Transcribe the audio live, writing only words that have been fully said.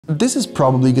this is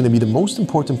probably going to be the most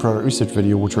important product research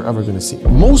video which you're ever going to see.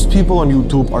 Most people on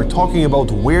YouTube are talking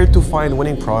about where to find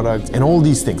winning products and all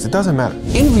these things. It doesn't matter.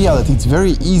 In reality, it's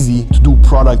very easy to do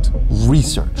product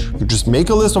research. You just make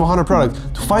a list of 100 products.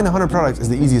 To find 100 products is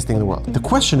the easiest thing in the world. The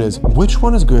question is, which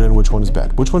one is good and which one is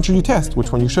bad? Which one should you test?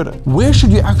 Which one you shouldn't? Where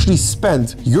should you actually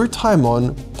spend your time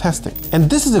on testing? And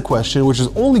this is a question which is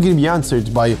only going to be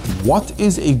answered by what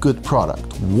is a good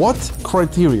product? What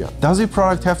criteria does a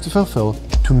product have to fulfill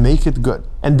to make it good?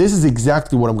 And this is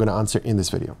exactly what I'm going to answer in this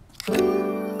video.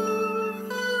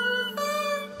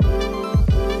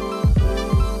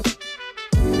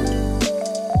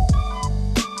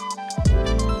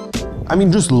 I mean,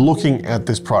 just looking at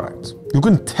this product, you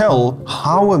can tell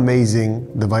how amazing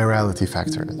the virality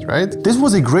factor is, right? This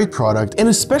was a great product, and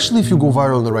especially if you go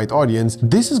viral in the right audience,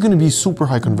 this is going to be super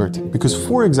high converting. Because,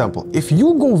 for example, if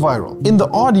you go viral in the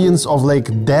audience of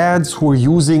like dads who are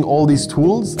using all these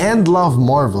tools and love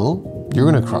Marvel, you're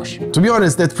gonna crush. To be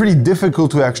honest, that's pretty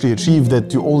difficult to actually achieve,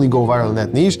 that you only go viral in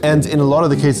that niche. And in a lot of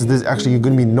the cases, this actually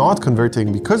gonna be not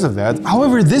converting because of that.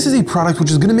 However, this is a product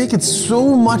which is gonna make it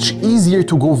so much easier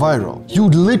to go viral. You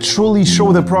literally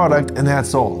show the product and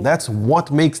that's all. That's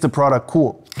what makes the product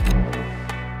cool.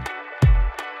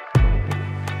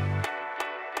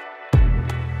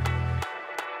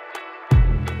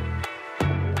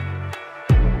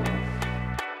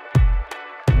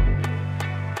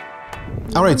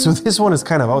 All right, so this one is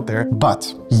kind of out there,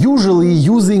 but usually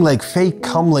using like fake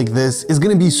cum like this is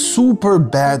gonna be super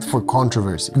bad for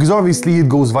controversy, because obviously it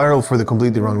goes viral for the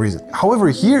completely wrong reason. However,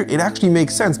 here it actually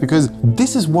makes sense because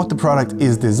this is what the product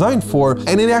is designed for,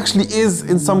 and it actually is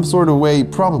in some sort of way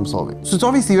problem solving. So it's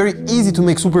obviously very easy to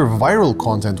make super viral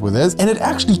content with this, and it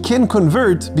actually can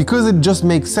convert because it just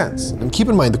makes sense. And keep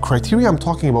in mind, the criteria I'm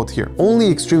talking about here, only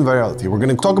extreme virality. We're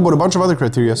gonna talk about a bunch of other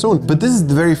criteria soon, but this is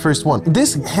the very first one.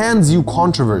 This hands you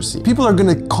controversy. People are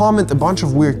gonna comment a bunch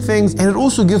of weird things, and it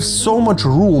also gives so much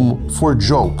room for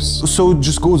jokes. So it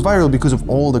just goes viral because of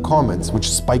all the comments, which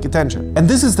spike attention. And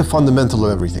this is the fundamental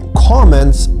of everything.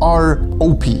 Comments are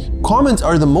OP. Comments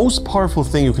are the most powerful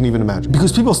thing you can even imagine,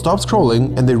 because people stop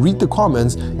scrolling and they read the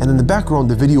comments, and in the background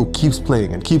the video keeps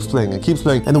playing and keeps playing and keeps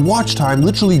playing, and the watch time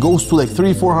literally goes to like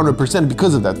 300–400%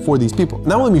 because of that for these people.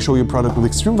 Now let me show you a product with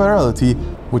extreme virality,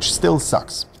 which still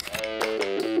sucks.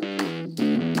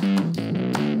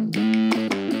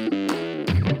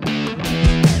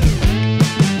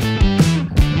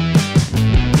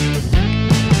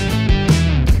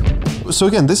 So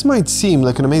again, this might seem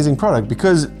like an amazing product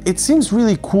because it seems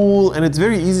really cool and it's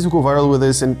very easy to go viral with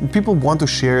this, and people want to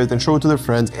share it and show it to their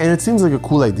friends, and it seems like a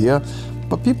cool idea,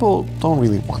 but people don't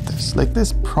really want this. Like,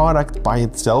 this product by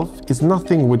itself is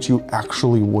nothing which you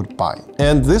actually would buy.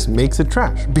 And this makes it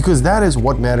trash, because that is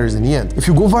what matters in the end. If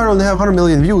you go viral and have 100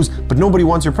 million views, but nobody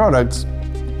wants your products,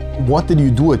 what did you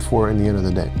do it for in the end of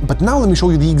the day? But now let me show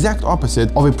you the exact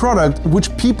opposite of a product which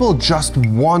people just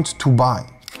want to buy.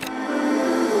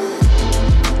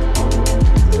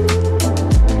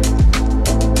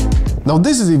 Now,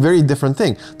 this is a very different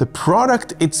thing. The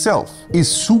product itself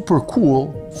is super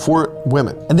cool for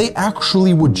women, and they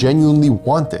actually would genuinely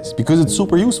want this because it's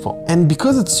super useful. And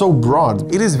because it's so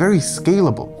broad, it is very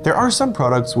scalable. There are some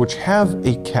products which have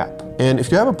a cap. And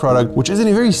if you have a product which is in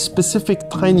a very specific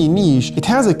tiny niche, it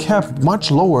has a cap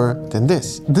much lower than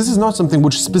this. This is not something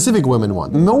which specific women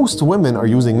want. Most women are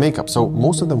using makeup, so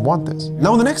most of them want this.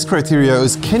 Now, the next criteria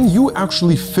is, can you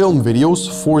actually film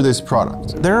videos for this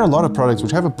product? There are a lot of products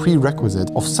which have a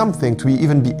prerequisite of something to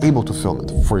even be able to film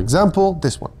it. For example,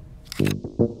 this one.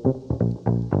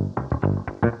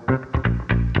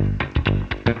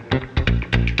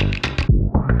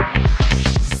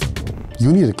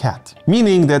 You need a cat.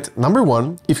 Meaning that, number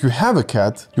one, if you have a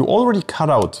cat, you already cut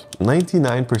out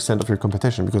 99% of your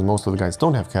competition, because most of the guys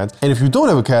don't have cats. And if you don't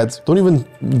have a cat, don't even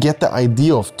get the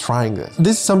idea of trying this.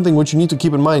 This is something which you need to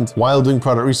keep in mind while doing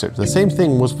product research. The same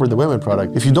thing was for the women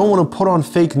product. If you don't want to put on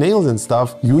fake nails and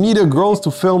stuff, you need a girl to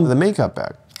film the makeup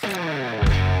bag.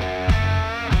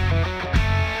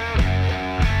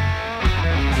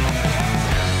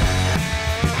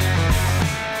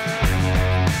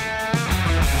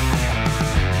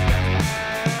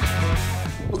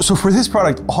 So for this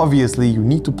product, obviously you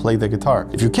need to play the guitar.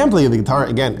 If you can play the guitar,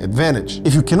 again, advantage.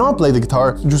 If you cannot play the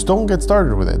guitar, just don't get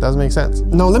started with it. It doesn't make sense.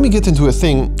 Now let me get into a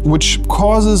thing which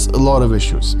causes a lot of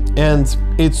issues. And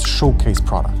it's showcase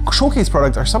product. Showcase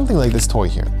products are something like this toy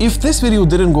here. If this video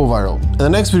didn't go viral, and the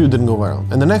next video didn't go viral,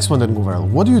 and the next one didn't go viral,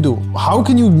 what do? How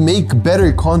can you make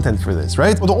better content for this,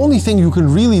 right? Well, the only thing you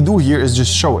can really do here is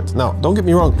just show it. Now, don't get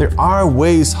me wrong, there are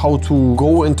ways how to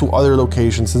go into other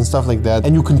locations and stuff like that,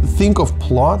 and you can think of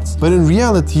plots, but in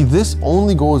reality, this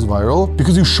only goes viral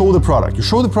because you show the product. You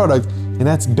show the product, and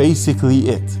that's basically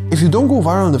it. If you don't go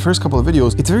viral in the first couple of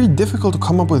videos, it's very difficult to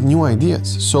come up with new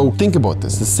ideas. So think about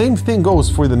this. The same thing goes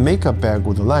for the makeup bag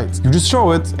with the lights. You just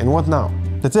show it, and what now?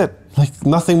 That's it. Like,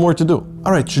 nothing more to do.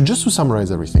 All right, so just to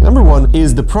summarize everything. Number one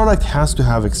is the product has to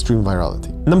have extreme virality.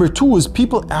 Number two is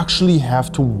people actually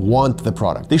have to want the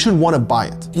product. They should want to buy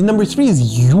it. And number three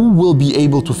is you will be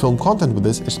able to film content with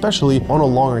this, especially on a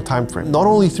longer time frame. Not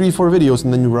only 3-4 videos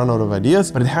and then you run out of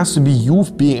ideas, but it has to be you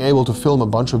being able to film a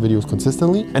bunch of videos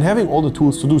consistently and having all the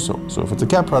tools to do so. So if it's a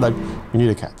cat product, you need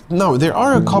a cat. Now, there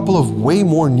are a couple of way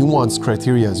more nuanced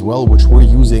criteria as well, which we're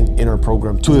using in our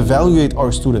program to evaluate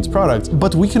our students' products,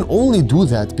 but we can only do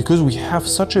that because we have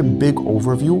such a big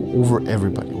overview over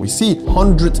everybody. We see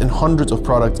hundreds and hundreds of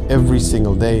products every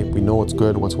single day. We know what's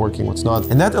good, what's working, what's not.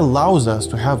 And that allows us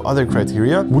to have other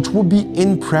criteria, which would be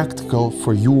impractical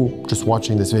for you just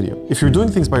watching this video. If you're doing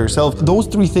things by yourself, those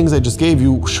 3 things I just gave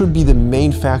you should be the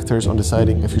main factors on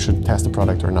deciding if you should test a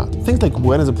product or not. Things like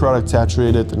when is a product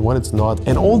saturated and when it's not,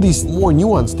 and all these more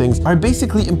nuanced things are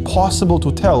basically impossible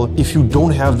to tell if you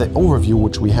don't have the overview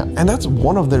which we have. And that's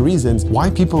one of the reasons why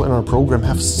people in our program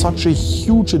have such a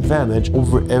huge advantage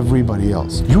over everybody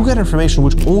else. You get information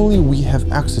which only we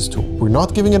have access to. We're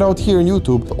not giving it out here on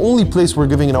YouTube. The only place we're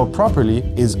giving it out properly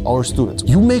is our students.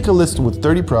 You make a list with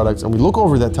 30 products and we look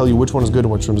over that, tell you which one is good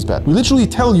and which one is bad. We literally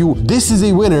tell you, this is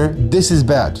a winner, this is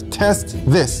bad. Test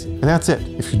this. And that's it.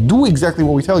 If you do exactly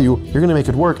what we tell you, you're gonna make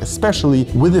it work, especially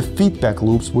with the feedback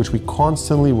loops, which we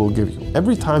constantly will give you.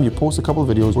 Every time you post a couple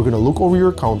of videos, we're gonna look over your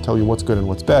account, tell you what's good and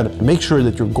what's bad, and make sure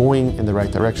that you're going in the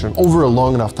right direction over a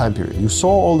long enough time period. You saw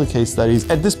all the case studies.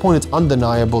 At this point, it's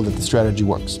undeniable that the strategy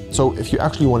works. So if you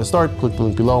actually wanna start, click the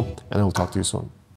link below, and I will talk to you soon.